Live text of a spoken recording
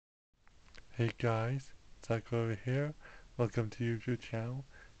Hey guys, Zach over here. Welcome to YouTube channel.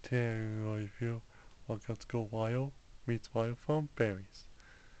 Today I'm going to review Welcome to Go Wild meets Wild Thronberrys.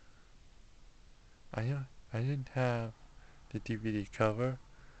 I didn't have the DVD cover.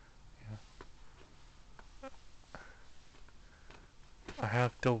 I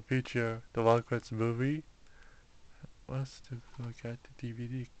have the feature the Rugrats movie. Let's take a look at the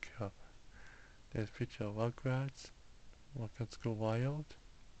DVD cover. There's a picture of Rugrats, Welcome to Go Wild.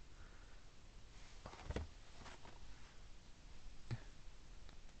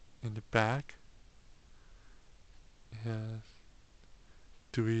 In the back, it has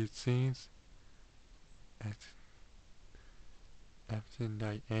deleted scenes after the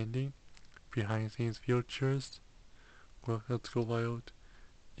night ending, behind the scenes features, Welcome to Go Wild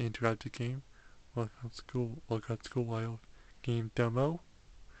interactive game, Welcome to Go Wild game demo.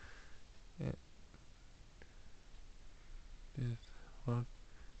 And there's one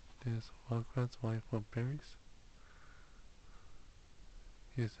there's Rugrats Wild Thronberrys.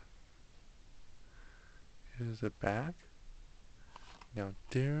 Here's here's a back. Now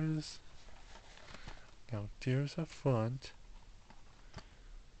there's a front.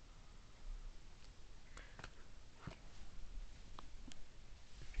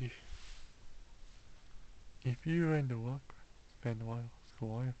 If you if you're in the Rugrats fan Wild School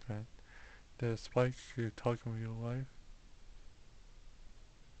Wild fan, there's Spike you talk in real life.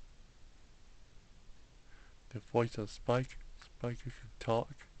 The voice of Spike. Spike you can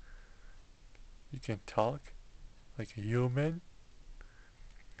talk. You can talk like a human.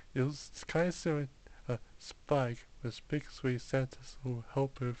 It was kind of similar to Spike with big sweet Santa's who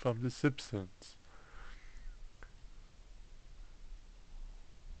help her from The Simpsons.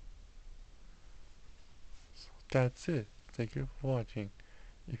 So that's it. Thank you for watching.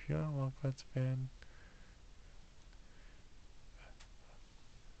 If you're a Rugrats fan,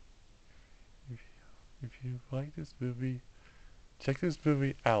 if, if you like this movie, check this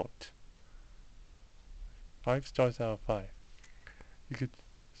movie out. 5 stars out of 5. You could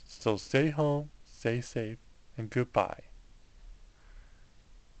so stay home, stay safe, and goodbye.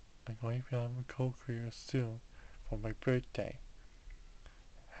 I'm going to have a co-career soon for my birthday.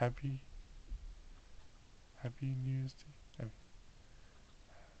 Happy News.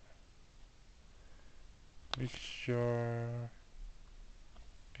 Make sure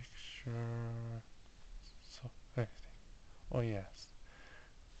so everything. Oh yes.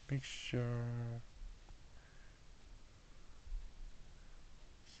 Make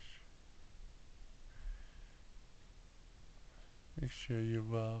sure you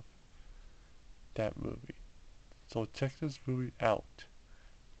love that movie. So check this movie out.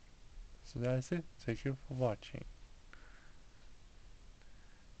 So that's it. Thank you for watching.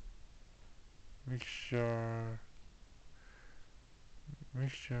 Make sure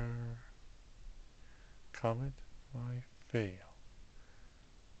comment my fail.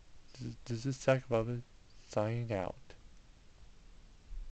 This is Zach Bubba signing out.